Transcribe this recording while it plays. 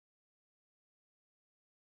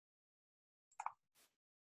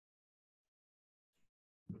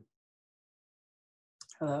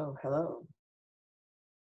Hello, hello.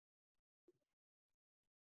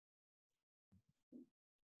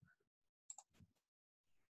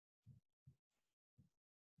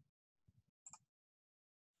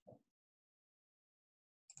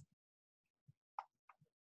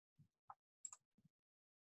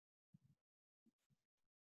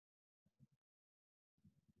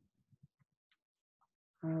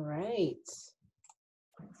 All right.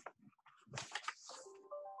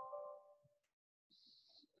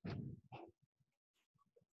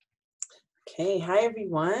 Okay, hi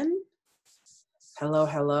everyone. Hello,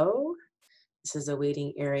 hello. This is a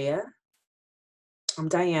waiting area. I'm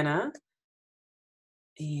Diana,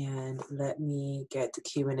 and let me get the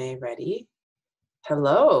Q&A ready.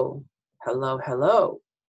 Hello, hello, hello.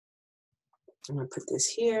 I'm gonna put this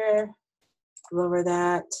here, lower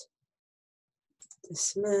that,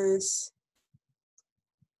 dismiss.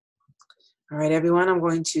 All right, everyone, I'm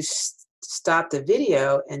going to stop the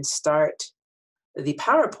video and start the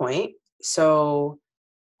PowerPoint. So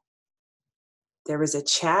there is a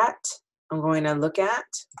chat I'm going to look at.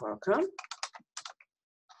 Welcome.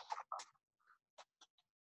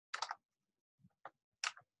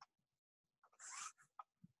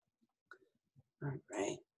 All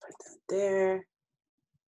right, put that there.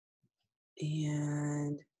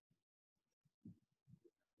 And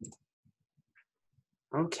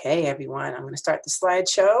okay, everyone, I'm going to start the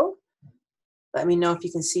slideshow. Let me know if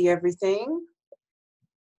you can see everything.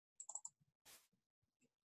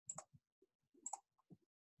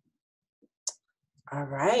 All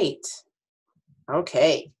right.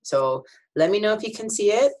 Okay, so let me know if you can see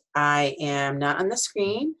it. I am not on the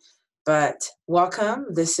screen, but welcome.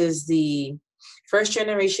 This is the first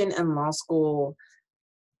generation in law school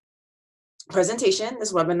presentation.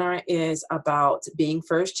 This webinar is about being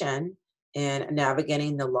first gen and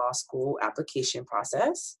navigating the law school application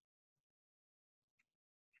process.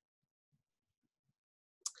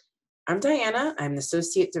 I'm Diana. I'm the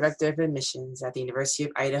Associate Director of Admissions at the University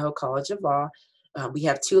of Idaho College of Law. We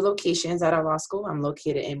have two locations at our law school. I'm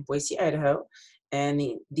located in Boise, Idaho, and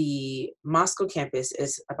the Moscow campus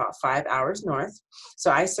is about 5 hours north.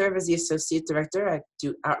 So I serve as the Associate Director. I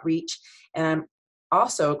do outreach, and I'm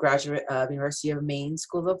also a graduate of the University of Maine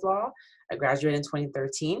School of Law. I graduated in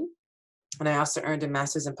 2013, and I also earned a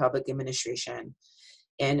Master's in Public Administration.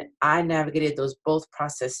 And I navigated those both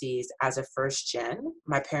processes as a first gen.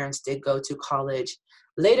 My parents did go to college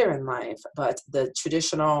later in life, but the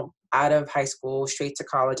traditional out of high school, straight to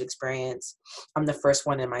college experience, I'm the first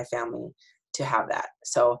one in my family to have that.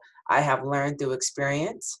 So I have learned through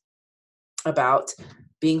experience about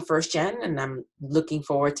being first gen, and I'm looking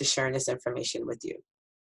forward to sharing this information with you.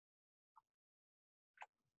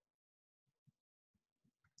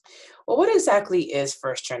 Well, what exactly is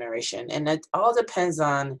first generation? And it all depends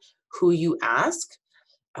on who you ask.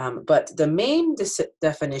 But the main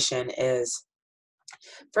definition is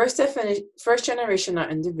first generation are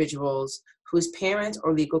individuals whose parents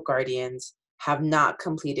or legal guardians have not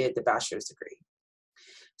completed the bachelor's degree.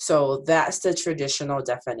 So that's the traditional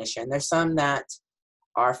definition. There's some that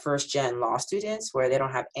are first gen law students where they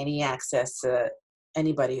don't have any access to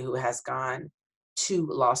anybody who has gone to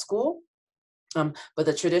law school. But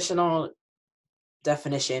the traditional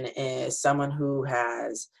definition is someone who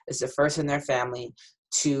is the first in their family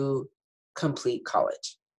to complete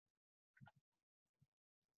college.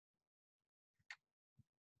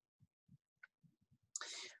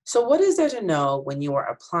 So what is there to know when you are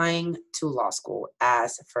applying to law school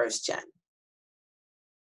as first gen?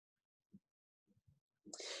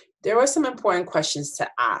 There are some important questions to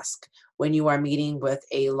ask when you are meeting with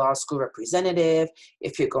a law school representative,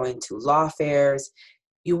 if you're going to law fairs.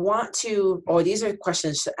 You want to, or these are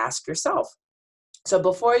questions to ask yourself. So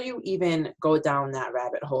before you even go down that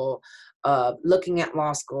rabbit hole of looking at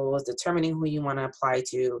law schools, determining who you want to apply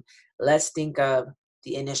to, let's think of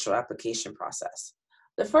the initial application process.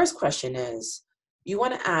 The first question is, you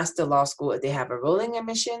want to ask the law school if they have a rolling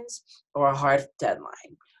admissions or a hard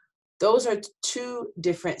deadline. Those are two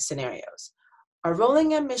different scenarios. A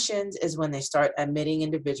rolling admissions is when they start admitting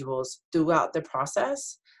individuals throughout the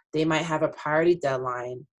process. They might have a priority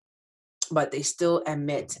deadline, but they still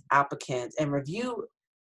admit applicants and review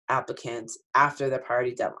applicants after the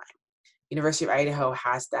priority deadline. University of Idaho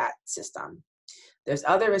has that system. There's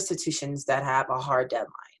other institutions that have a hard deadline.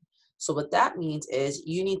 So what that means is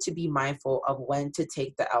you need to be mindful of when to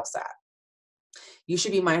take the LSAT. You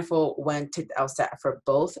should be mindful when to LSAT for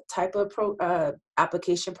both type of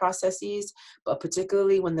application processes, but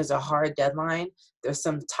particularly when there's a hard deadline. There's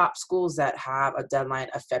some top schools that have a deadline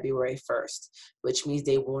of February 1st, which means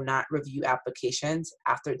they will not review applications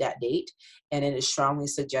after that date. And it is strongly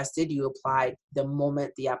suggested you apply the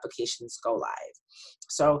moment the applications go live.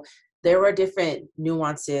 So there are different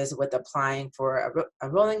nuances with applying for a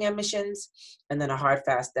rolling admissions and then a hard,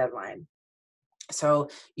 fast deadline. So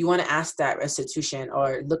you want to ask that institution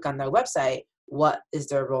or look on their website, what is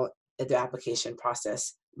their application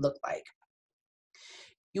process look like?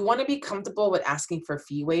 You want to be comfortable with asking for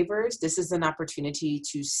fee waivers. This is an opportunity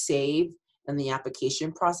to save in the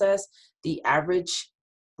application process. The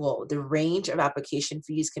range of application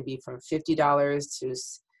fees can be from $50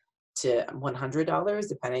 to $100,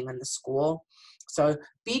 depending on the school. So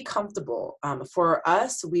be comfortable. For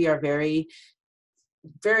us, we are very,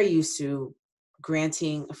 very used to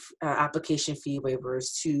granting application fee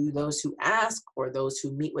waivers to those who ask or those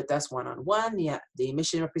who meet with us one-on-one, the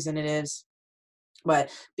admission representatives.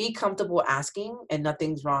 But be comfortable asking, and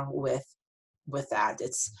nothing's wrong with that.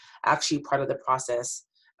 It's actually part of the process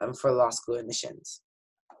for law school admissions.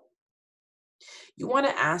 You want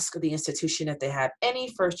to ask the institution if they have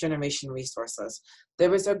any first-generation resources.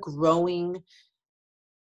 There is a growing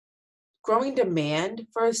demand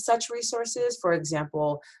for such resources. For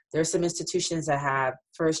example, there are some institutions that have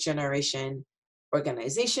first-generation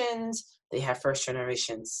organizations, they have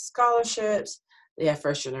first-generation scholarships, they have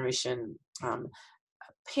first-generation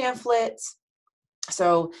pamphlets.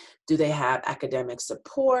 So do they have academic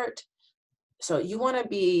support? So you want to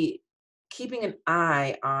be keeping an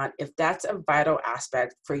eye on if that's a vital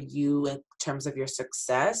aspect for you in terms of your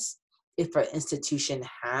success. If an institution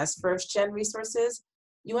has first-gen resources,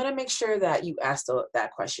 you want to make sure that you ask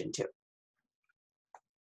that question too.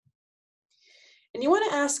 And you want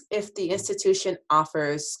to ask if the institution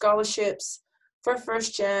offers scholarships for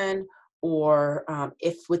first gen, or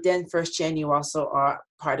if within first gen you also are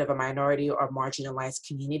part of a minority or marginalized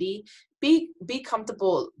community. Be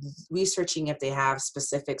comfortable researching if they have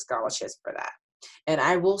specific scholarships for that. And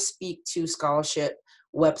I will speak to scholarship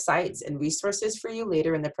websites and resources for you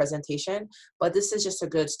later in the presentation, but this is just a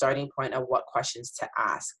good starting point of what questions to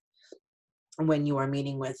ask when you are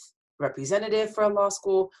meeting with a representative for a law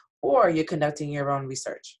school or you're conducting your own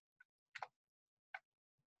research.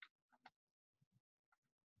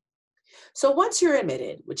 So once you're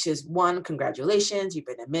admitted, which is one, congratulations, you've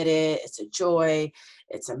been admitted, it's a joy,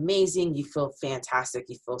 it's amazing, you feel fantastic,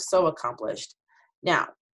 you feel so accomplished. Now,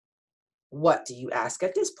 what do you ask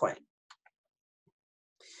at this point?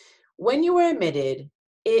 When you are admitted,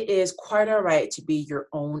 it is quite all right to be your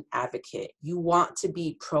own advocate. You want to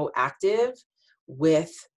be proactive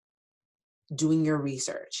with doing your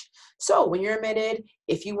research. So when you're admitted,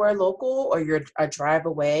 if you are local or you're a drive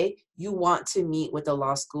away, you want to meet with the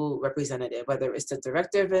law school representative, whether it's the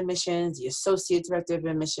director of admissions, the associate director of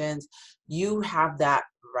admissions. You have that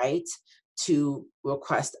right to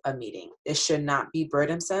request a meeting. It should not be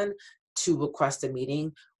burdensome to request a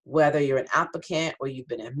meeting. Whether you're an applicant or you've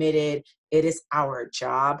been admitted, it is our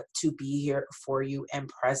job to be here for you and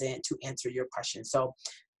present to answer your questions. So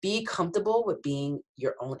be comfortable with being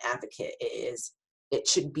your own advocate. It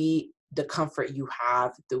should be the comfort you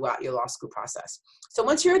have throughout your law school process. So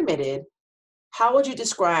once you're admitted, how would you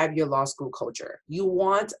describe your law school culture? You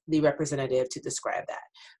want the representative to describe that.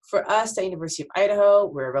 For us at University of Idaho,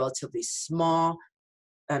 we're a relatively small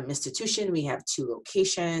institution. We have 2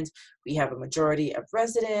 locations. We have a majority of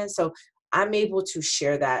residents. So I'm able to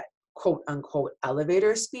share that quote unquote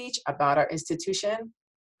elevator speech about our institution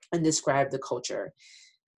and describe the culture.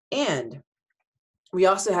 And we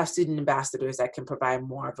also have student ambassadors that can provide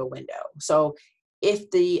more of a window. So if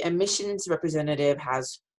the admissions representative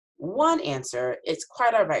has one answer, it's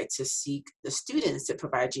quite all right to seek the students to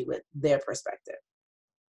provide you with their perspective,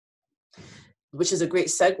 which is a great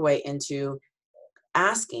segue into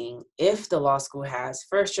asking if the law school has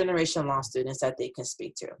first-generation law students that they can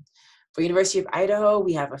speak to. For University of Idaho,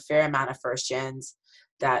 we have a fair amount of first gens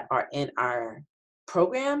that are in our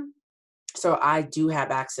program. So I do have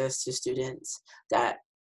access to students that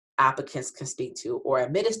applicants can speak to or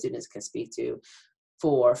admitted students can speak to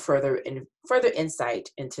for further insight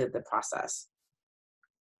into the process.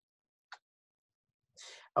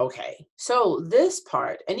 Okay, so this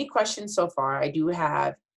part, any questions so far? I do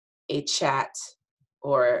have a chat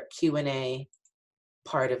or Q&A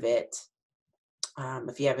part of it.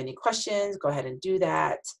 If you have any questions, go ahead and do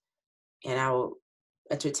that. And I will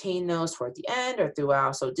entertain those toward the end or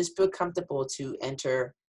throughout. So just feel comfortable to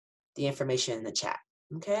enter the information in the chat,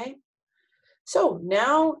 okay? So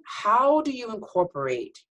now, how do you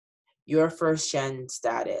incorporate your first-gen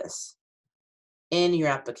status in your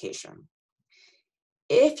application.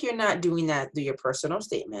 If you're not doing that through your personal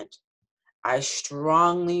statement, I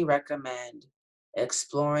strongly recommend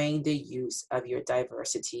exploring the use of your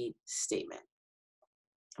diversity statement.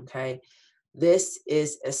 Okay, this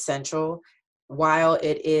is essential. While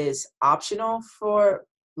it is optional for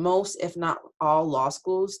most, if not all, law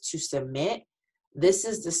schools to submit, this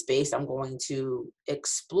is the space I'm going to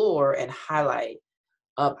explore and highlight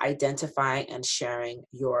of identifying and sharing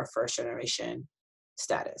your first generation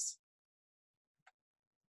status.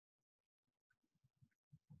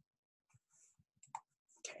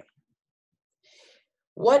 Okay.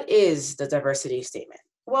 What is the diversity statement?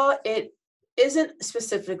 Well, it isn't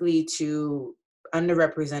specifically to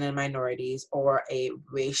underrepresented minorities or a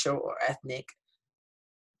racial or ethnic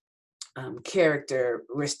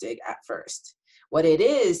characteristic at first. What it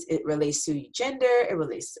is, it relates to gender, it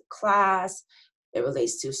relates to class, it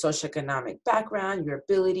relates to socioeconomic background, your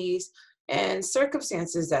abilities, and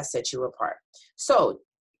circumstances that set you apart. So,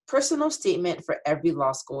 personal statement for every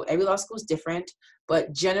law school is different,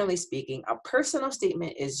 but generally speaking, a personal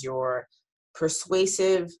statement is your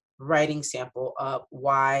persuasive writing sample of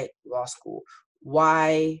why law school,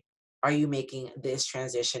 why are you making this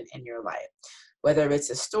transition in your life? Whether it's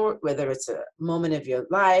a story, whether it's a moment of your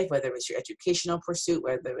life, whether it's your educational pursuit,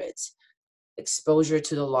 whether it's exposure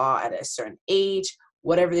to the law at a certain age,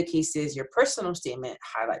 whatever the case is, your personal statement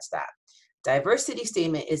highlights that. Diversity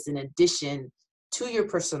statement is an addition to your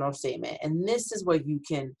personal statement, and this is where you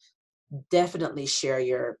can definitely share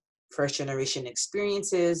your first generation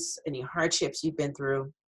experiences, any hardships you've been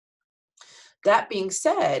through. That being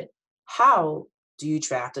said, how do you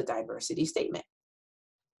draft a diversity statement?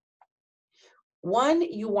 One,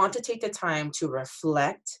 you want to take the time to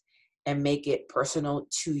reflect and make it personal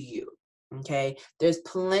to you. Okay, there's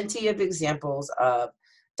plenty of examples of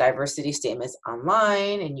diversity statements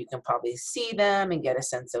online, and you can probably see them and get a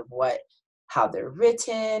sense of how they're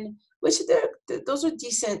written, which those are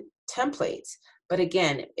decent templates. But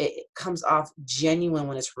again, it comes off genuine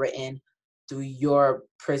when it's written through your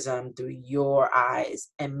prism, through your eyes,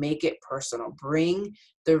 and make it personal. Bring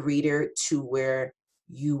the reader to where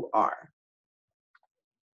you are.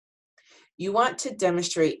 You want to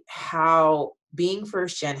demonstrate how being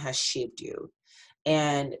first gen has shaped you.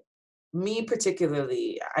 And me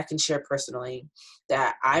particularly, I can share personally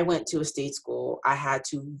that I went to a state school. I had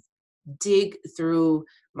to dig through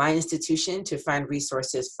my institution to find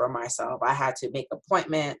resources for myself. I had to make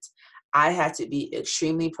appointments. I had to be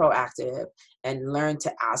extremely proactive and learn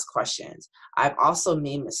to ask questions. I've also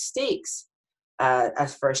made mistakes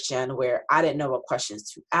as first gen where I didn't know what questions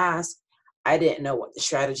to ask. I didn't know what the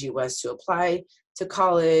strategy was to apply to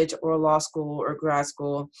college or law school or grad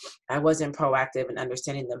school. I wasn't proactive in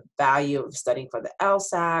understanding the value of studying for the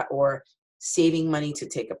LSAT or saving money to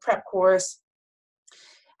take a prep course.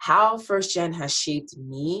 How first gen has shaped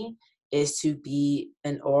me is to be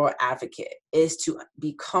an oral advocate, is to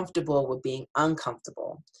be comfortable with being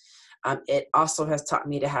uncomfortable. It also has taught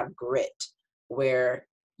me to have grit, where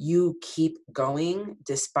you keep going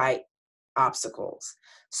despite obstacles.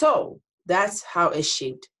 So that's how it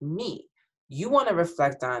shaped me. You want to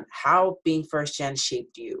reflect on how being first gen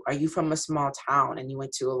shaped you. Are you from a small town and you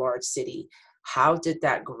went to a large city? How did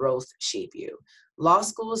that growth shape you? Law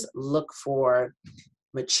schools look for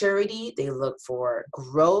maturity, they look for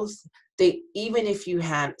growth. Even if you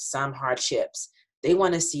had some hardships, they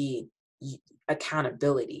want to see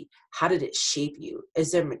accountability. How did it shape you?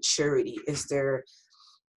 Is there maturity? Is there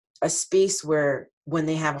a space where when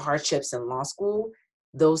they have hardships in law school,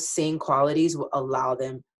 those same qualities will allow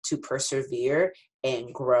them to persevere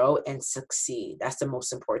and grow and succeed? That's the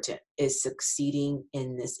most important, is succeeding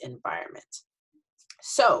in this environment.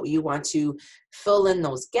 So you want to fill in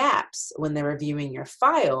those gaps when they're reviewing your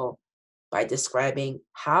file by describing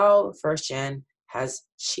how first gen has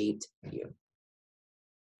shaped you.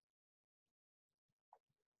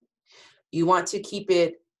 You want to keep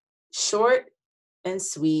it short and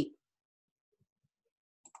sweet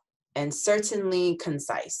and certainly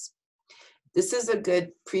concise. This is a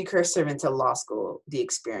good precursor into law school, the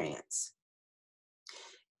experience.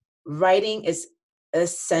 Writing is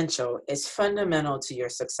essential, it's fundamental to your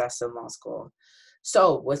success in law school.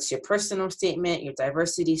 So what's your personal statement, your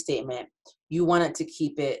diversity statement? You want it to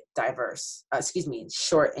keep it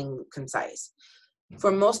short and concise.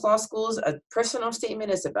 For most law schools, a personal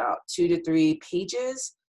statement is about 2 to 3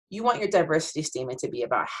 pages. You want your diversity statement to be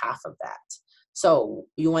about half of that. So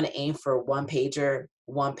you want to aim for 1 pager,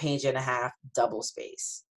 1 page and a half, double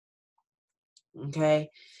space. Okay.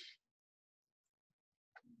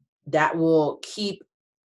 That will keep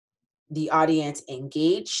the audience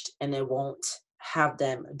engaged, and it won't have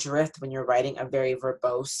them drift when you're writing a very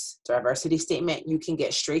verbose diversity statement. You can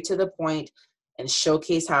get straight to the point and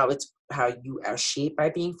showcase how you are shaped by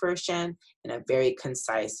being first gen in a very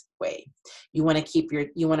concise way. You want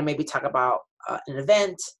to maybe talk about an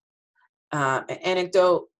event, an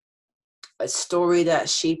anecdote, a story that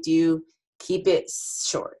shaped you. Keep it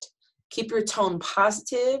short. Keep your tone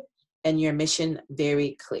positive and your mission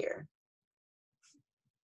very clear.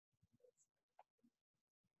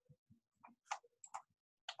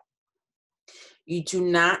 You do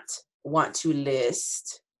not want to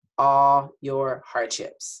list all your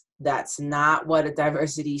hardships. That's not what a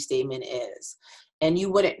diversity statement is. And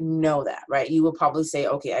you wouldn't know that, right? You would probably say,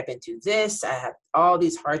 okay, I've been through this, I have all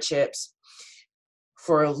these hardships.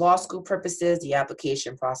 For law school purposes, the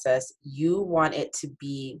application process, you want it to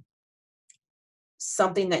be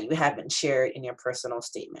something that you haven't shared in your personal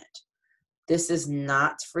statement. This is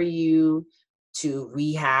not for you to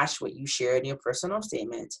rehash what you shared in your personal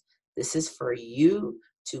statement. This is for you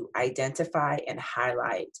to identify and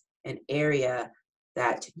highlight an area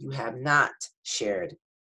that you have not shared.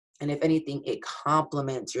 And if anything, it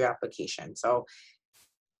complements your application. So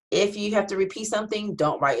if you have to repeat something,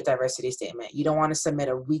 don't write a diversity statement. You don't want to submit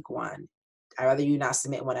a weak one. I'd rather you not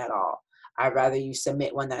submit one at all. I'd rather you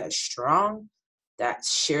submit one that is strong, that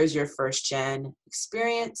shares your first gen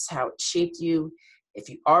experience, how it shaped you. If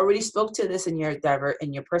you already spoke to this in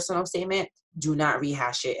your personal statement, do not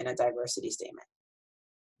rehash it in a diversity statement.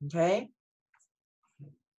 Okay?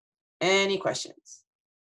 Any questions?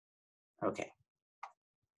 Okay.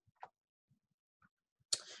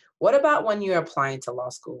 What about when you're applying to law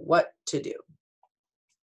school? What to do?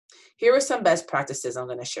 Here are some best practices I'm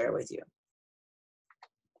going to share with you.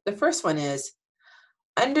 The first one is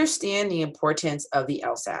understand the importance of the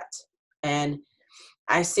LSAT. And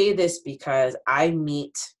I say this because I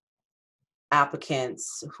meet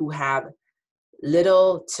applicants who have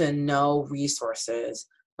little to no resources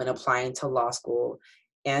when applying to law school.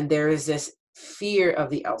 And there is this fear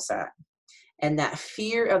of the LSAT. And that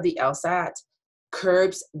fear of the LSAT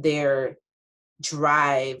curbs their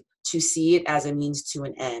drive to see it as a means to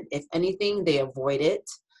an end. If anything, they avoid it.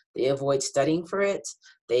 They avoid studying for it.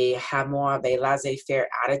 They have more of a laissez-faire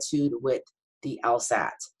attitude with the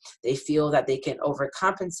LSAT. They feel that they can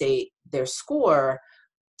overcompensate their score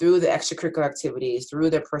through the extracurricular activities, through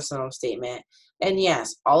their personal statement. And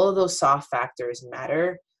yes, all of those soft factors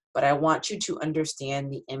matter, but I want you to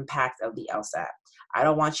understand the impact of the LSAT. I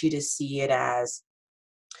don't want you to see it as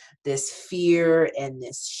this fear and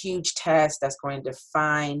this huge test that's going to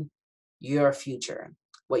define your future.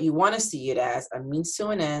 What you want to see it as a means to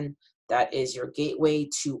an end that is your gateway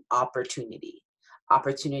to opportunity.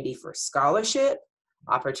 Opportunity for scholarship,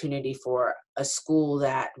 opportunity for a school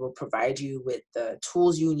that will provide you with the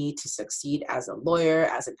tools you need to succeed as a lawyer,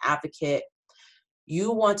 as an advocate.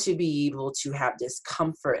 You want to be able to have this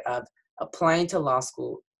comfort of applying to law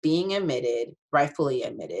school, being admitted, rightfully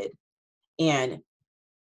admitted, and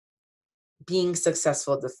being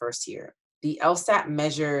successful the first year. The LSAT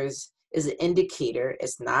measures is an indicator.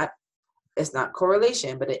 It's not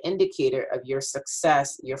correlation, but an indicator of your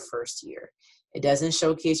success your first year. It doesn't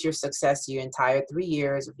showcase your success your entire 3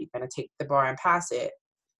 years if you're going to take the bar and pass it.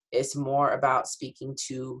 It's more about speaking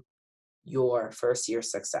to your first year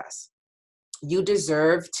success. You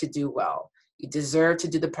deserve to do well. You deserve to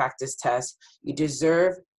do the practice test. You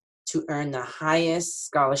deserve to earn the highest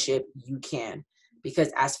scholarship you can.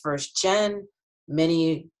 Because as first gen,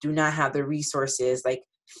 many do not have the resources like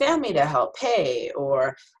family to help pay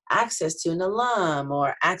or access to an alum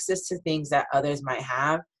or access to things that others might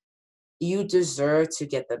have. You deserve to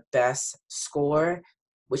get the best score,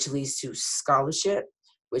 which leads to scholarship,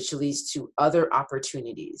 which leads to other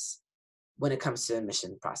opportunities when it comes to the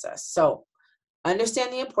admission process. So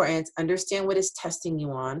understand the importance, understand what it's testing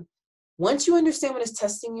you on. Once you understand what it's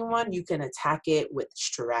testing you on, you can attack it with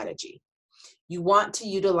strategy. You want to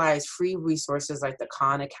utilize free resources like the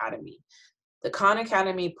Khan Academy. The Khan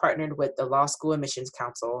Academy partnered with the Law School Admissions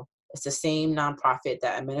Council. It's the same nonprofit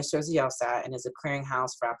that administers the LSAT and is a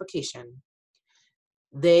clearinghouse for application.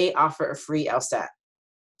 They offer a free LSAT.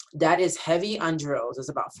 That is heavy on drills. It's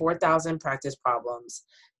about 4,000 practice problems.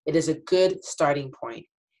 It is a good starting point.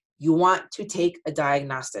 You want to take a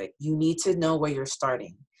diagnostic. You need to know where you're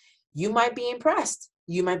starting. You might be impressed.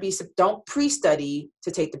 Don't pre-study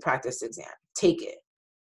to take the practice exam. Take it.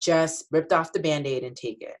 Just ripped off the Band-Aid and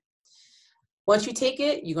take it. Once you take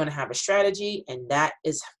it, you're going to have a strategy, and that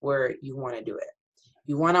is where you want to do it.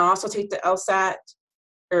 You want to also take the LSAT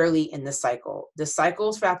early in the cycle. The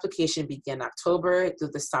cycles for application begin October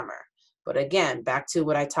through the summer. But again, back to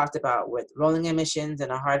what I talked about with rolling admissions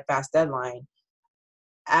and a hard, fast deadline,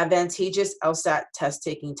 advantageous LSAT test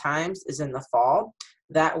taking times is in the fall.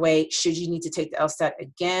 That way, should you need to take the LSAT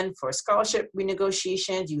again for scholarship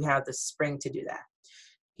renegotiations, you have the spring to do that.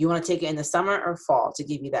 You want to take it in the summer or fall to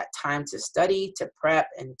give you that time to study, to prep,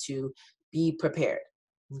 and to be prepared,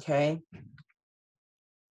 okay?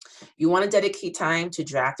 You want to dedicate time to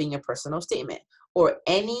drafting your personal statement or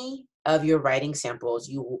any of your writing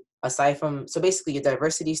samples aside from, so basically your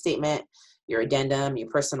diversity statement, your addendum, your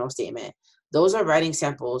personal statement. Those are writing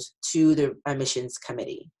samples to the admissions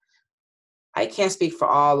committee. I can't speak for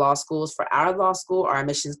all law schools. For our law school, our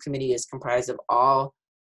admissions committee is comprised of all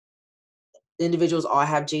individuals, all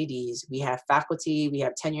have JDs. We have faculty, we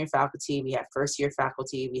have tenured faculty, we have first-year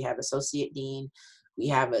faculty, we have associate dean, we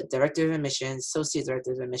have a director of admissions, associate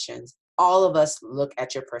director of admissions. All of us look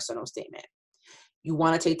at your personal statement. You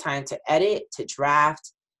want to take time to edit, to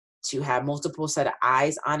draft, to have multiple set of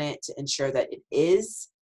eyes on it to ensure that it is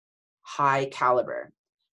high caliber.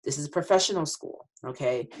 This is professional school,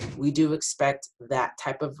 okay? We do expect that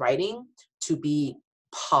type of writing to be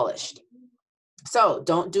polished. So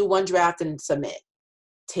don't do one draft and submit.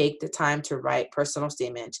 Take the time to write personal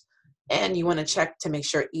statements. And you want to check to make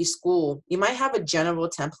sure each school, you might have a general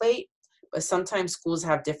template, but sometimes schools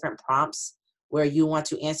have different prompts where you want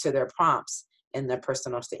to answer their prompts in their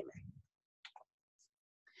personal statement.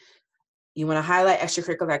 You want to highlight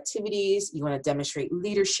extracurricular activities. You want to demonstrate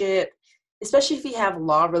leadership, especially if you have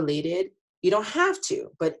law related. You don't have to,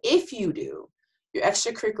 but if you do, your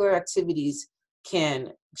extracurricular activities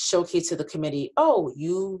can showcase to the committee, oh,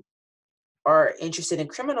 you are interested in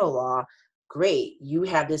criminal law. Great. You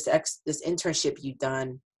have this internship you've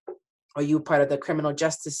done, or you part of the Criminal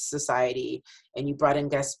Justice Society and you brought in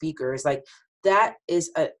guest speakers. Like that is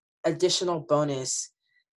an additional bonus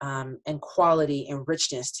and quality and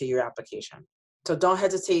richness to your application. So don't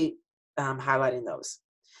hesitate highlighting those.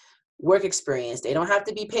 Work experience, they don't have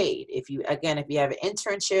to be paid. If you have an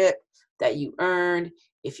internship that you earned,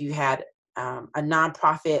 if you had a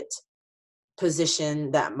nonprofit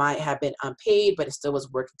position that might have been unpaid, but it still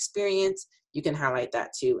was work experience, you can highlight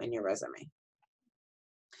that too in your resume.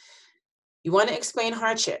 You want to explain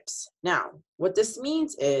hardships. Now, what this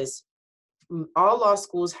means is all law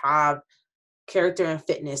schools have character and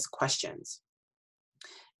fitness questions.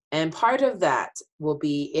 And part of that will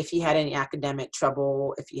be if you had any academic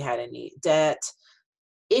trouble, if you had any debt,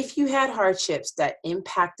 if you had hardships that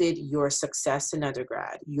impacted your success in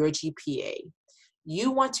undergrad, your GPA,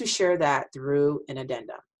 you want to share that through an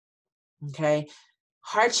addendum, okay?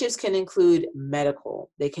 Hardships can include medical.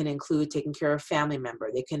 They can include taking care of a family member.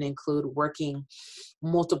 They can include working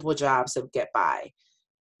multiple jobs to get by.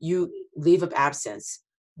 You leave of absence.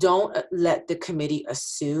 Don't let the committee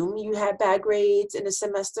assume you had bad grades in a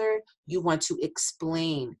semester. You want to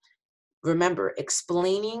explain. Remember,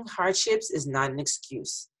 explaining hardships is not an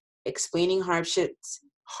excuse. Explaining hardships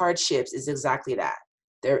is exactly that.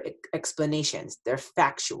 They're explanations. They're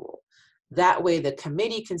factual. That way the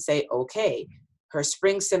committee can say, okay, her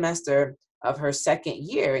spring semester of her second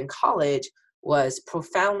year in college was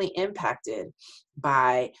profoundly impacted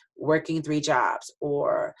by working 3 jobs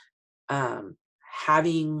or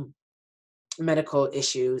having medical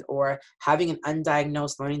issues or having an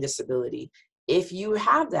undiagnosed learning disability. If you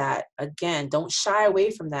have that, again, don't shy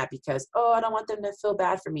away from that because, oh, I don't want them to feel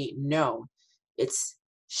bad for me. No, it's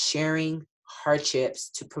sharing hardships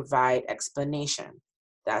to provide explanation.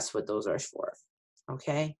 That's what those are for,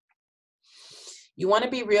 okay? You want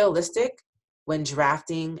to be realistic when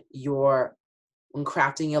crafting your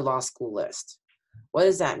law school list. What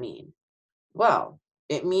does that mean? Well,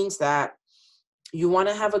 it means that you want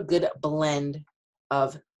to have a good blend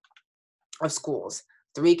of schools.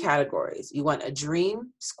 3 categories. You want a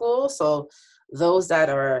dream school, so those that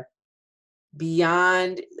are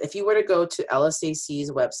beyond, if you were to go to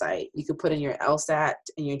LSAC's website, you could put in your LSAT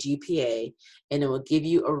and your GPA, and it will give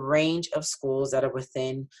you a range of schools that are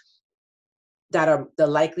within, that are the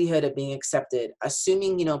likelihood of being accepted,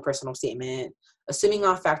 assuming, personal statement, assuming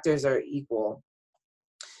all factors are equal.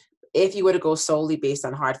 If you were to go solely based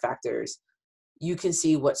on hard factors, you can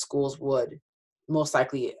see what schools would most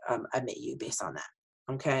likely admit you based on that,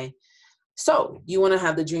 okay? So you want to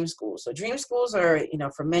have the dream schools. So dream schools are,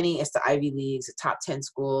 for many, it's the Ivy Leagues, the top 10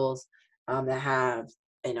 schools that have,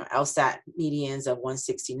 LSAT medians of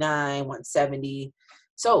 169, 170.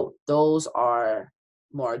 So those are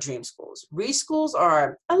more dream schools. Reach schools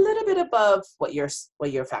are a little bit above what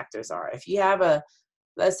your factors are. If you have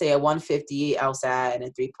let's say a 150 LSAT and a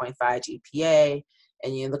 3.5 GPA,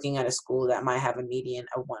 and you're looking at a school that might have a median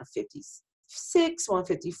of 156,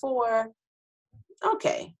 154,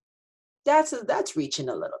 okay. that's reaching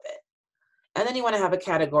a little bit. And then you want to have a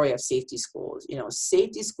category of safety schools.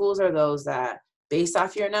 Safety schools are those that, based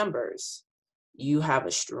off your numbers, you have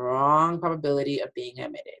a strong probability of being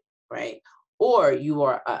admitted, right? Or you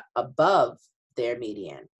are above their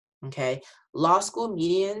median, okay? Law school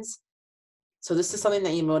medians, so this is something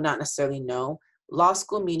that you may not necessarily know. Law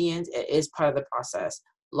school medians, it is part of the process.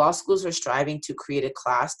 Law schools are striving to create a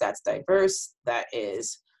class that's diverse, that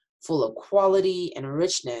is full of quality and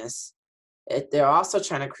richness. They're also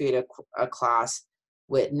trying to create a class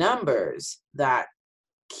with numbers that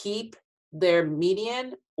keep their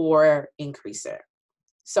median or increase it.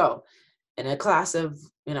 So in a class of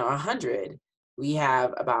 100, we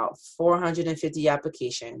have about 450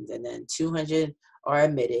 applications, and then 200 are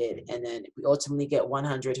admitted, and then we ultimately get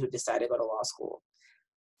 100 who decide to go to law school.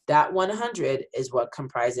 That 100 is what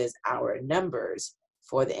comprises our numbers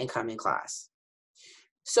for the incoming class.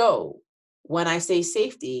 So when I say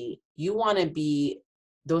safety, you want to be,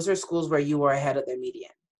 those are schools where you are ahead of their median.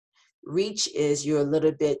 Reach is you're a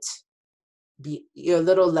little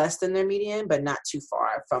less than their median, but not too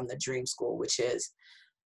far from the dream school, which is,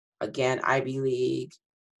 again, Ivy League.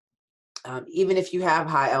 Even if you have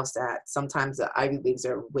high LSAT, sometimes the Ivy Leagues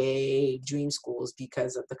are way dream schools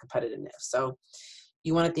because of the competitiveness. So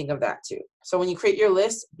you want to think of that too. So when you create your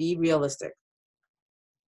list, be realistic.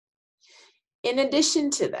 In addition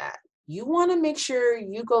to that, you want to make sure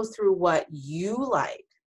you go through what you like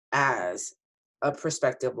as a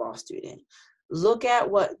prospective law student. Look at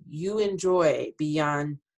what you enjoy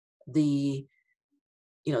beyond the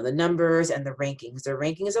numbers and the rankings. The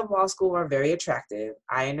rankings of law school are very attractive.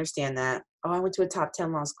 I understand that. Oh, I went to a top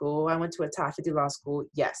 10 law school. I went to a top 50 law school.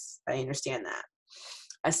 Yes, I understand that.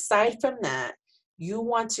 Aside from that, you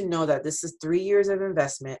want to know that this is 3 years of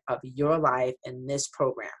investment of your life in this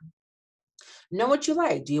program. Know what you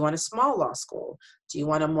like. Do you want a small law school? Do you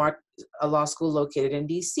want a law school located in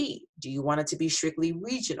DC? Do you want it to be strictly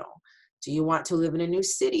regional? Do you want to live in a new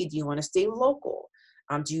city? Do you want to stay local?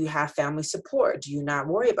 Do you have family support? Do you not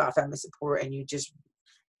worry about family support and you just,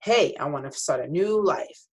 hey, I want to start a new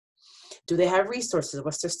life? Do they have resources?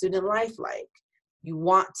 What's their student life like? You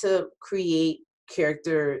want to create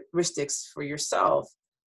characteristics for yourself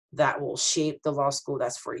that will shape the law school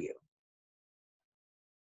that's for you.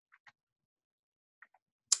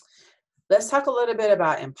 Let's talk a little bit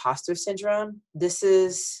about imposter syndrome. This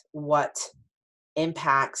is what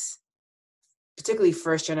impacts particularly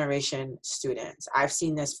first-generation students. I've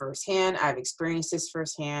seen this firsthand. I've experienced this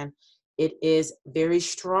firsthand. It is very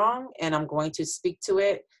strong, and I'm going to speak to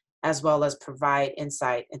it as well as provide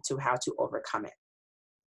insight into how to overcome it.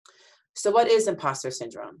 So what is imposter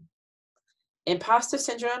syndrome? Imposter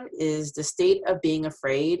syndrome is the state of being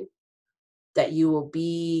afraid that you will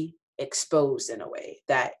be exposed in a way,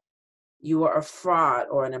 that you are a fraud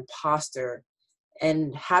or an imposter.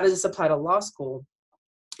 And how does this apply to law school?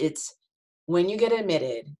 It's when you get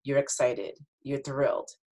admitted, you're excited, you're thrilled.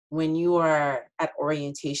 When you are at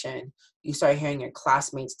orientation, you start hearing your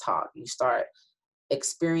classmates talk, you start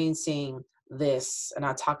experiencing this, and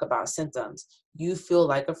I'll talk about symptoms. You feel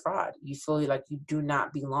like a fraud. You feel like you do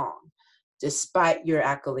not belong. Despite your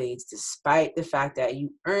accolades, despite the fact that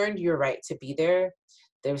you earned your right to be there,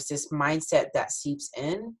 there's this mindset that seeps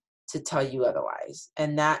in to tell you otherwise.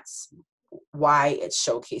 And that's why it's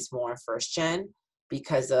showcased more in first gen,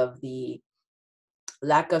 because of the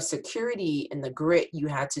lack of security and the grit you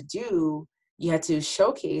had to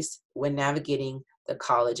showcase when navigating the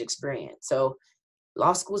college experience. So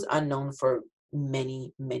law school is unknown for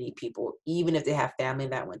many, many people, even if they have family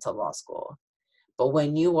that went to law school. But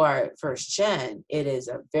when you are first gen, it is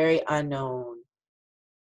a very unknown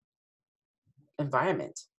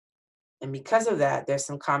environment. And because of that, there's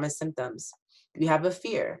some common symptoms. You have a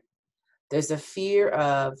fear. There's a fear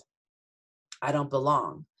of, I don't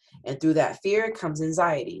belong. And through that fear comes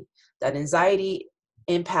anxiety. That anxiety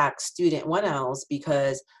impacts student 1Ls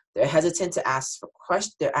because they're hesitant to ask for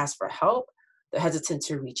questions, they're asked for help, they're hesitant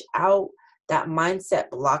to reach out. That mindset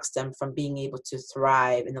blocks them from being able to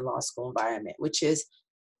thrive in the law school environment, which is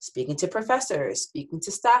speaking to professors, speaking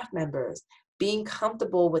to staff members, being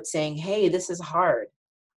comfortable with saying, hey, this is hard.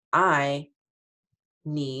 I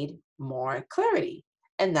need more clarity.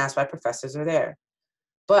 And that's why professors are there.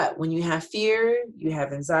 But when you have fear, you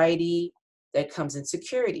have anxiety, that comes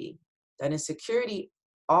insecurity. That insecurity,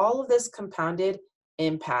 all of this compounded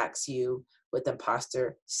impacts you with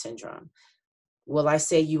imposter syndrome. Will I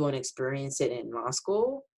say you won't experience it in law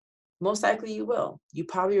school? Most likely you will. You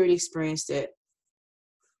probably already experienced it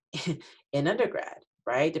in undergrad,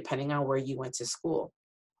 right? Depending on where you went to school.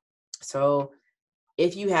 So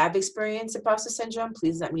if you have experienced imposter syndrome,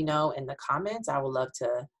 please let me know in the comments. I would love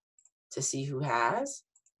to to see who has.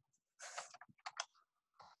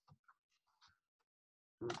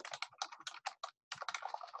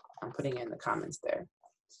 I'm putting it in the comments there.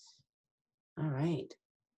 All right.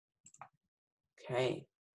 Okay.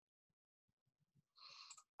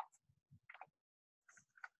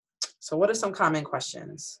 So what are some common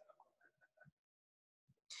questions?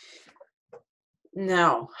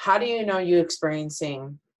 Now, how do you know you're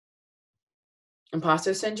experiencing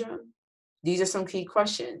imposter syndrome? These are some key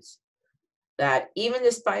questions that even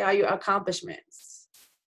despite all your accomplishments,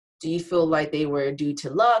 do you feel like they were due to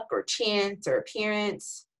luck or chance or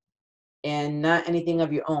appearance and not anything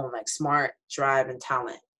of your own, like smart, drive, and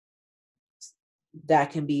talent?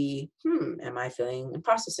 That can be, am I feeling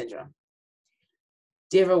imposter syndrome?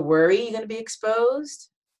 Do you ever worry you're going to be exposed?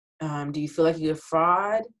 Do you feel like you're a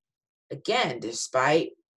fraud? Again, despite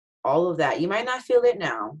all of that, you might not feel it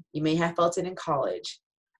now. You may have felt it in college.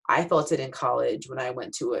 I felt it in college when I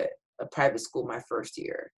went to a private school my first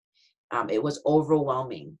year. It was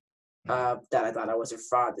overwhelming that I thought I was a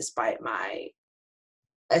fraud despite my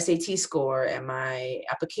SAT score and my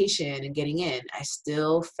application and getting in. I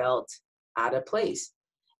still felt out of place.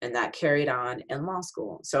 And that carried on in law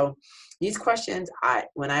school. So these questions,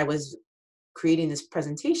 when I was creating this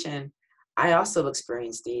presentation, I also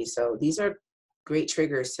experienced these. So these are great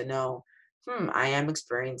triggers to know, I am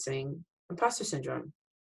experiencing imposter syndrome.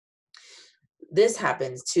 This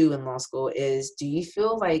happens too in law school is, do you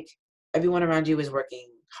feel like everyone around you is working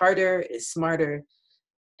harder, is smarter,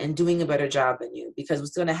 and doing a better job than you? Because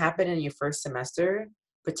what's going to happen in your first semester,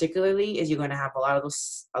 particularly, is you're going to have a lot of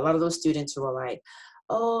those students who are like,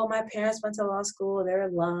 oh, my parents went to law school, they're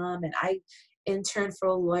alum, and I interned for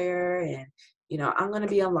a lawyer, and I'm going to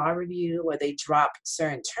be on law review, where they drop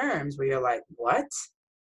certain terms where you're like, what?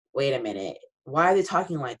 Wait a minute. Why are they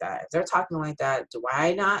talking like that? If they're talking like that, do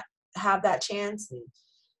I not have that chance? And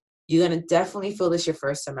you're going to definitely feel this your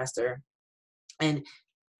first semester. And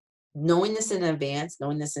knowing this in advance,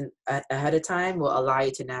 knowing this ahead of time will allow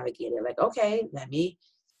you to navigate it. Like, okay, let me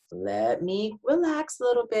relax a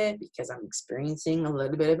little bit because I'm experiencing a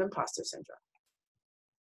little bit of imposter syndrome.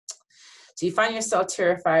 So you find yourself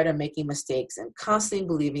terrified of making mistakes and constantly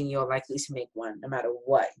believing you're likely to make one, no matter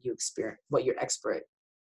what you experience,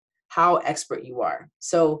 how expert you are.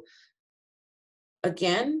 So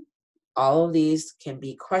again, all of these can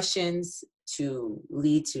be questions to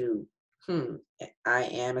lead to, I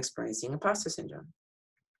am experiencing imposter syndrome.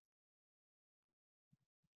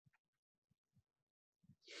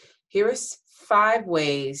 Here are 5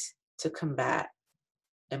 ways to combat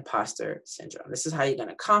imposter syndrome. This is how you're going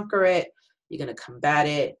to conquer it. You're going to combat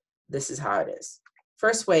it. This is how it is.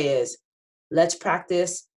 First way is, let's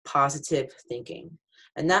practice positive thinking.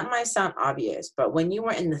 And that might sound obvious, but when you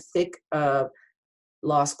are in the thick of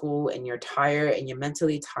law school and you're tired and you're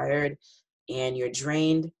mentally tired and you're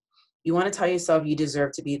drained, you want to tell yourself you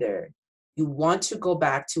deserve to be there. You want to go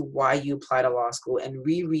back to why you applied to law school and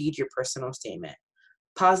reread your personal statement.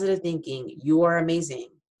 Positive thinking, you are amazing.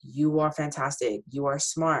 You are fantastic. You are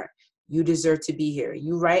smart. You deserve to be here.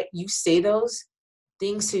 You say those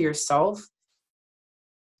things to yourself.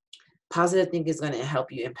 Positive thinking is going to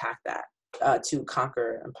help you impact that to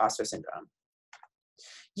conquer imposter syndrome.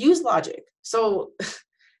 Use logic. So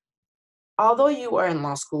although you are in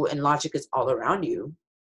law school and logic is all around you,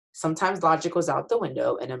 sometimes logic goes out the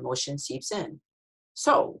window and emotion seeps in.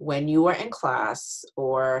 So when you are in class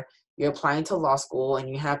or you're applying to law school and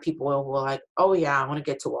you have people who are like, oh yeah, I want to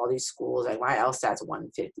get to all these schools, like my LSAT's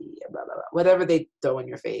 150, blah, blah, blah, whatever they throw in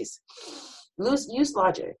your face. Use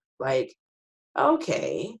logic. Like,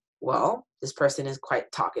 okay, well, this person is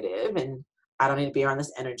quite talkative and I don't need to be around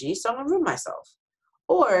this energy, so I'm going to remove myself.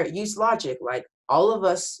 Or use logic, like all of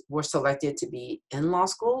us were selected to be in law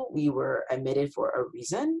school. We were admitted for a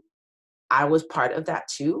reason. I was part of that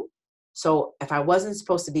too. So if I wasn't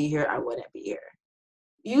supposed to be here, I wouldn't be here.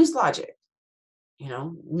 Use logic.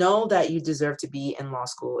 Know that you deserve to be in law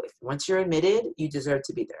school. If once you're admitted, you deserve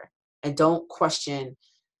to be there. And don't question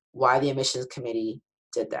why the admissions committee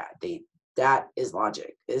did that. That is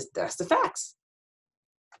logic. That's the facts.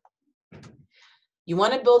 You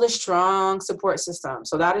want to build a strong support system.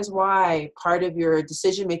 So that is why part of your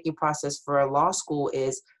decision-making process for a law school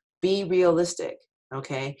is be realistic,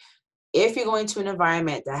 okay? If you're going to an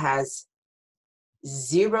environment that has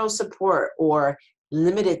zero support or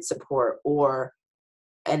limited support or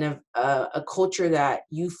a culture that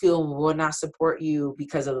you feel will not support you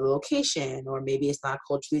because of the location, or maybe it's not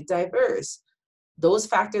culturally diverse, those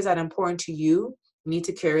factors that are important to you need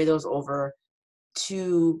to carry those over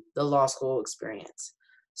to the law school experience.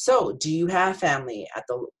 So do you have family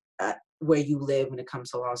at where you live when it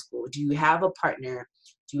comes to law school? Do you have a partner?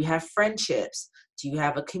 Do you have friendships? Do you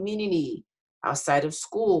have a community outside of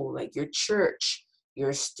school, like your church,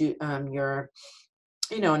 your your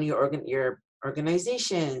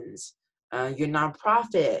organizations, your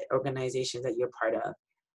nonprofit organizations that you're part of?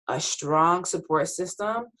 A strong support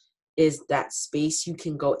system is that space you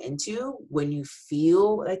can go into when you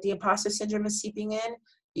feel like the imposter syndrome is seeping in.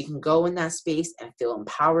 You can go in that space and feel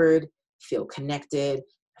empowered, feel connected,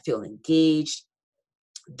 feel engaged.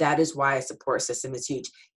 That is why a support system is huge.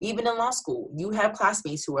 Even in law school, you have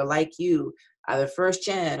classmates who are like you, either first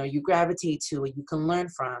gen or you gravitate to and you can learn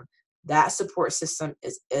from. That support system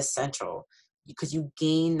is essential because you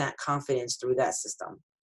gain that confidence through that system.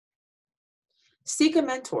 Seek a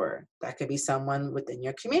mentor. That could be someone within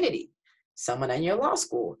your community, someone in your law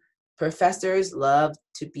school. Professors love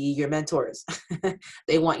to be your mentors.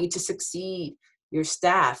 They want you to succeed. Your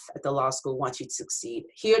staff at the law school wants you to succeed.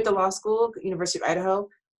 Here at the law school, University of Idaho,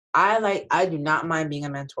 I do not mind being a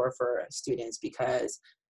mentor for students because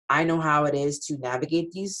I know how it is to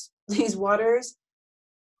navigate these waters.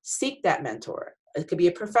 Seek that mentor. It could be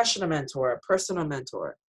a professional mentor, a personal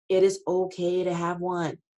mentor. It is okay to have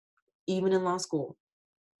one, even in law school.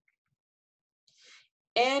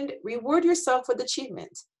 And reward yourself with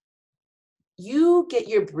achievement. You get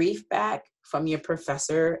your brief back from your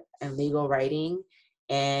professor in legal writing,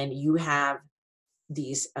 and you have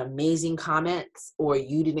these amazing comments, or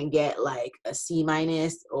you didn't get like a C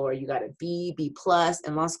minus, or you got a B, B plus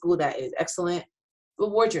in law school. That is excellent.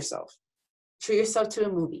 Reward yourself. Treat yourself to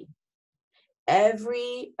a movie.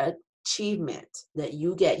 Every achievement that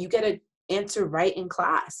you get to answer right in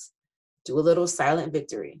class. Do a little silent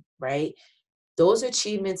victory, right? Those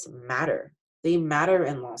achievements matter. They matter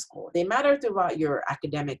in law school. They matter throughout your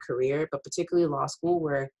academic career, but particularly law school,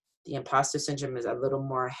 where the imposter syndrome is a little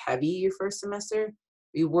more heavy your first semester.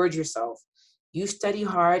 Reward yourself. You study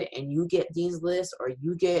hard and you get dean's list, or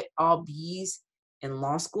you get all B's in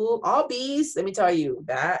law school. All B's, let me tell you,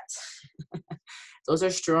 that those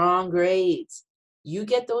are strong grades. You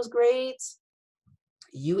get those grades,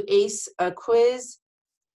 you ace a quiz,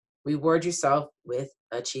 reward yourself with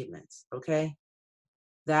achievements, okay?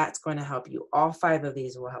 That's going to help you. All 5 of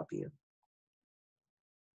these will help you.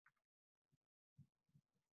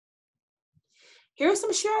 Here are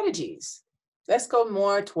some strategies. Let's go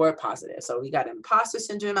more toward positive. So we got imposter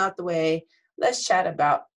syndrome out the way. Let's chat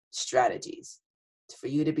about strategies for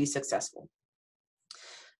you to be successful.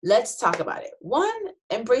 Let's talk about it. 1,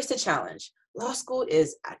 embrace the challenge. Law school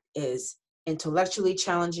is intellectually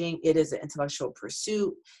challenging. It is an intellectual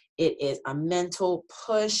pursuit. It is a mental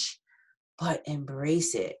push, but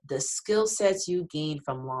embrace it. The skill sets you gain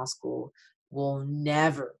from law school will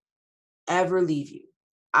never, ever leave you.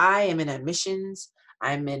 I am in admissions.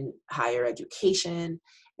 I'm in higher education.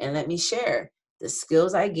 And let me share, the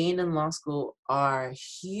skills I gained in law school are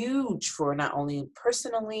huge for not only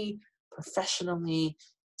personally, professionally,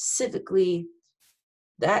 civically.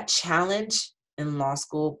 That challenge in law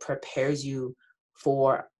school prepares you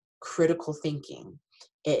for critical thinking.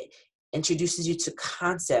 It introduces you to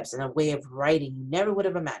concepts and a way of writing you never would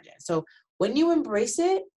have imagined. So when you embrace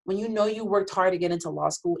it, when you know you worked hard to get into law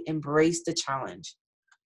school, embrace the challenge.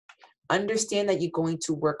 Understand that you're going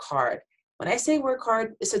to work hard. When I say work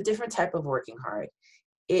hard, it's a different type of working hard.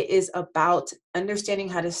 It is about understanding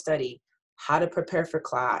how to study, how to prepare for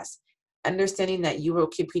class, understanding that you are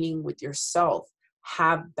competing with yourself.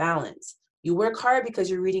 Have balance. You work hard because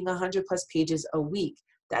you're reading 100+ pages a week.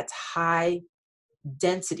 That's high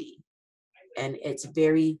density, and it's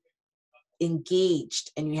very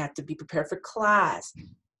engaged, and you have to be prepared for class.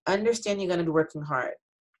 Understand you're going to be working hard.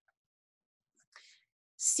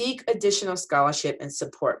 Seek additional scholarship and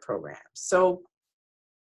support programs. So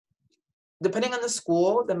depending on the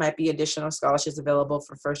school, there might be additional scholarships available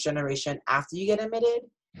for first generation after you get admitted.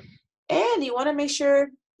 And you want to make sure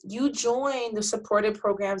you join the supported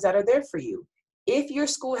programs that are there for you. If your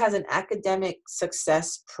school has an academic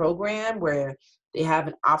success program where they have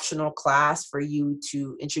an optional class for you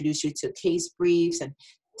to introduce you to case briefs and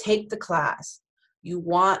take the class, you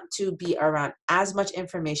want to be around as much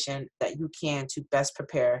information that you can to best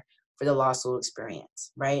prepare for the law school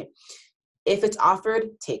experience, right? If it's offered,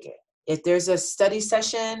 take it. If there's a study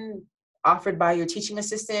session offered by your teaching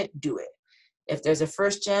assistant, do it. If there's a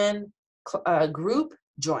first gen group,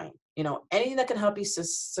 join. Anything that can help you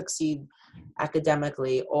succeed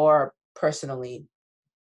academically or personally,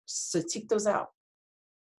 so seek those out.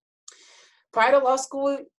 Prior to law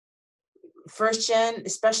school, first gen,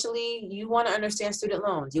 especially, you want to understand student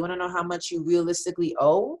loans. You want to know how much you realistically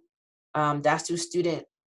owe. That's through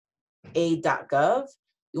studentaid.gov.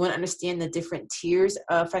 You want to understand the different tiers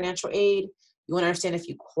of financial aid. You want to understand if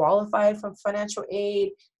you qualify for financial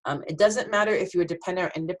aid. It doesn't matter if you're dependent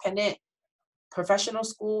or independent. Professional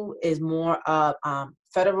school is more of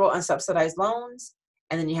federal unsubsidized loans,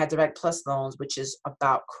 and then you have direct plus loans, which is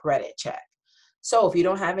about credit check. So if you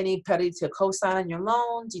don't have anybody to co-sign on your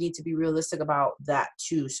loans, you need to be realistic about that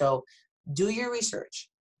too. So do your research.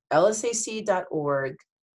 lsac.org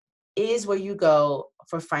is where you go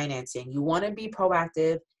for financing. You want to be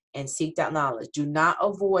proactive and seek that knowledge. Do not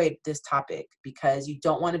avoid this topic because you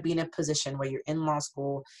don't want to be in a position where you're in law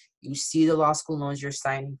school, you see the law school loans you're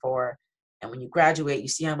signing for, and when you graduate, you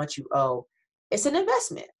see how much you owe. It's an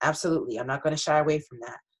investment, absolutely. I'm not going to shy away from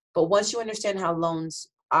that. But once you understand how loans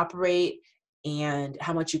operate and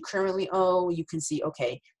how much you currently owe, you can see,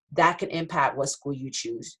 okay, that can impact what school you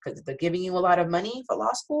choose. Because if they're giving you a lot of money for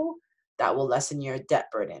law school, that will lessen your debt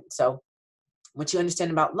burden. So once you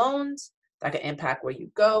understand about loans, that can impact where you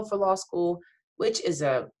go for law school, which is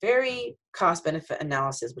a very cost-benefit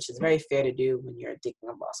analysis, which is very fair to do when you're thinking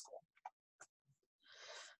of law school.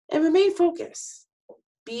 And remain focused.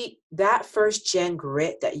 That first-gen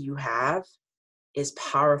grit that you have is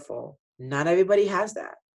powerful. Not everybody has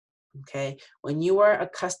that, okay? When you are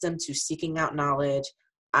accustomed to seeking out knowledge,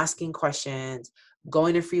 asking questions,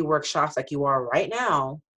 going to free workshops like you are right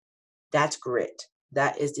now, that's grit.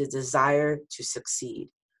 That is the desire to succeed.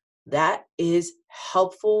 That is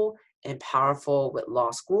helpful and powerful with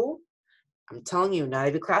law school. I'm telling you, not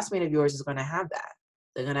every classmate of yours is going to have that.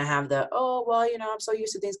 They're going to have the, oh, well, I'm so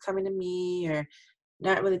used to things coming to me, or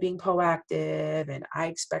not really being proactive, and I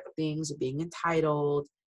expect things, or being entitled.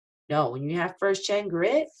 No, when you have first-gen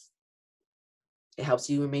grit, it helps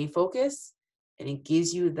you remain focused, and it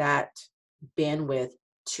gives you that bandwidth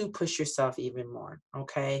to push yourself even more,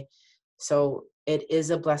 okay? So it is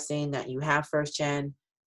a blessing that you have first-gen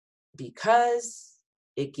because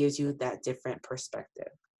it gives you that different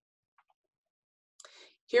perspective.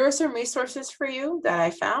 Here are some resources for you that I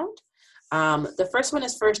found. The first one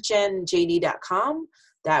is firstgenjd.com.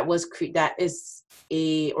 That is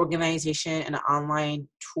a organization and an online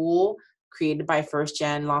tool created by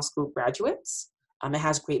first-gen law school graduates. It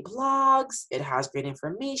has great blogs. It has great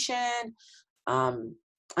information. And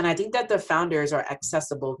I think that the founders are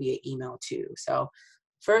accessible via email too. So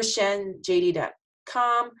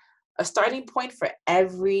firstgenjd.com, a starting point for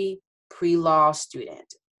every pre-law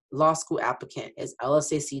student, law school applicant, is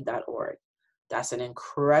lsac.org. That's an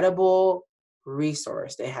incredible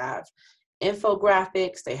resource. They have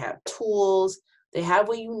infographics, they have tools, they have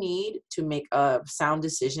what you need to make a sound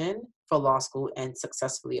decision for law school and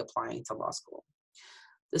successfully applying to law school.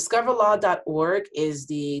 Discoverlaw.org is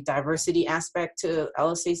the diversity aspect to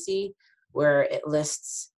LSAC, where it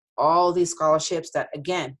lists all these scholarships that,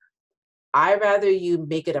 again, I'd rather you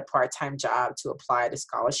make it a part-time job to apply to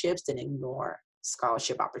scholarships than ignore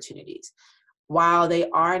scholarship opportunities. While they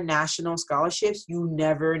are national scholarships, you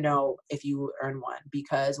never know if you earn one,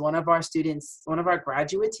 because one of our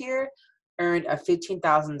graduates here earned a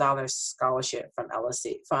 $15,000 scholarship from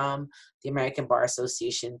LSA, from the American Bar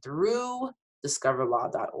Association through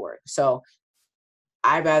discoverlaw.org. So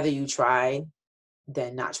I'd rather you try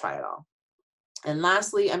than not try at all. And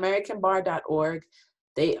lastly, americanbar.org,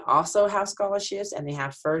 they also have scholarships, and they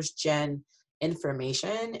have first-gen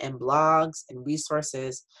information and blogs and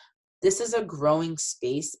resources. This is a growing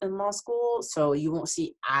space in law school, so you won't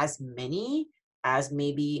see as many as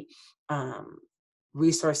maybe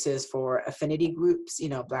resources for affinity groups,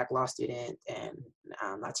 Black Law Student and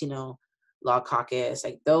Latino Law Caucus,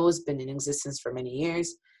 like those been in existence for many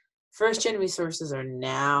years. First-gen resources are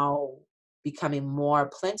now becoming more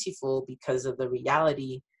plentiful because of the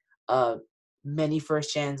reality of many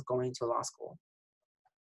first-gens going to law school.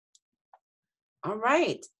 All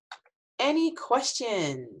right. Any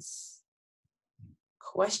questions?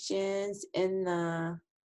 Questions in the,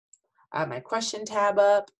 I have my question tab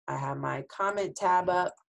up. I have my comment tab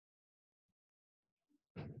up.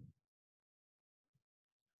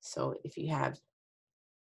 So if you have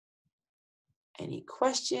any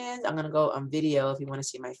questions, I'm going to go on video if you want to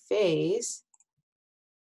see my face.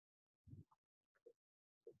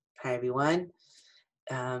 Hi, everyone.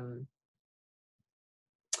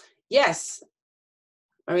 Yes,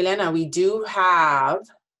 Marilena, we do have,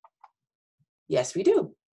 yes, we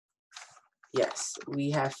do. Yes,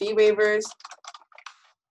 we have fee waivers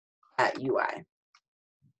at UI.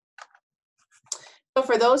 So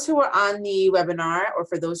for those who are on the webinar, or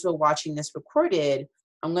for those who are watching this recorded,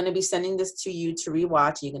 I'm going to be sending this to you to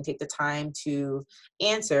rewatch. You can take the time to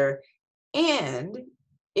answer. And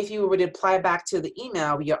if you would reply back to the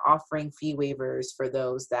email, we are offering fee waivers for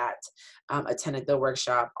those that attended the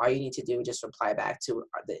workshop. All you need to do is just reply back to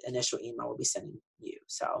the initial email we'll be sending you.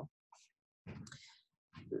 So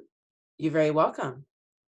you're very welcome.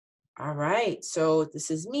 All right, so this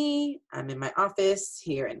is me. I'm in my office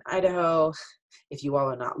here in Idaho. If you all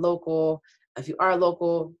are not local, if you are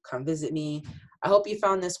local, come visit me. I hope you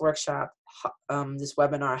found this workshop, this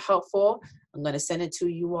webinar helpful. I'm going to send it to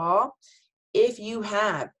you all. If you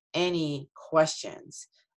have any questions,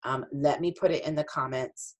 let me put it in the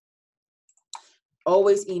comments.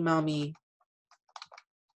 Always email me.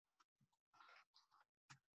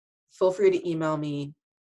 Feel free to email me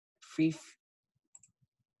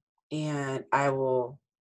and I will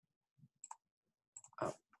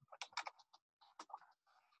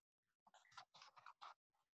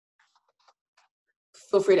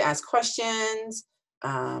feel free to ask questions,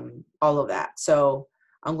 all of that. So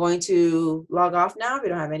I'm going to log off now. If you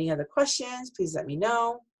don't have any other questions, please let me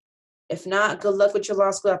know. If not, good luck with your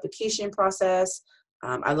law school application process.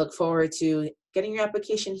 I look forward to getting your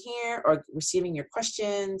application here or receiving your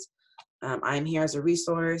questions. I'm here as a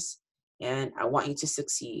resource, and I want you to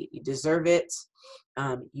succeed. You deserve it.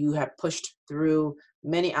 You have pushed through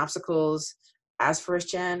many obstacles as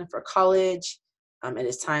first gen for college. It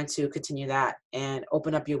is time to continue that and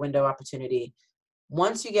open up your window opportunity.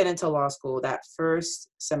 Once you get into law school, that first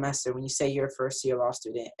semester, when you say you're a first year law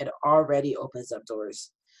student, it already opens up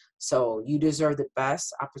doors. So you deserve the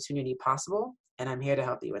best opportunity possible, and I'm here to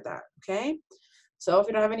help you with that, okay? So if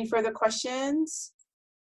you don't have any further questions,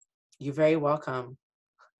 you're very welcome.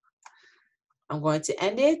 I'm going to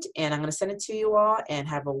end it, and I'm going to send it to you all, and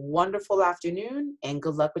have a wonderful afternoon, and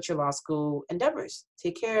good luck with your law school endeavors.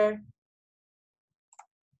 Take care.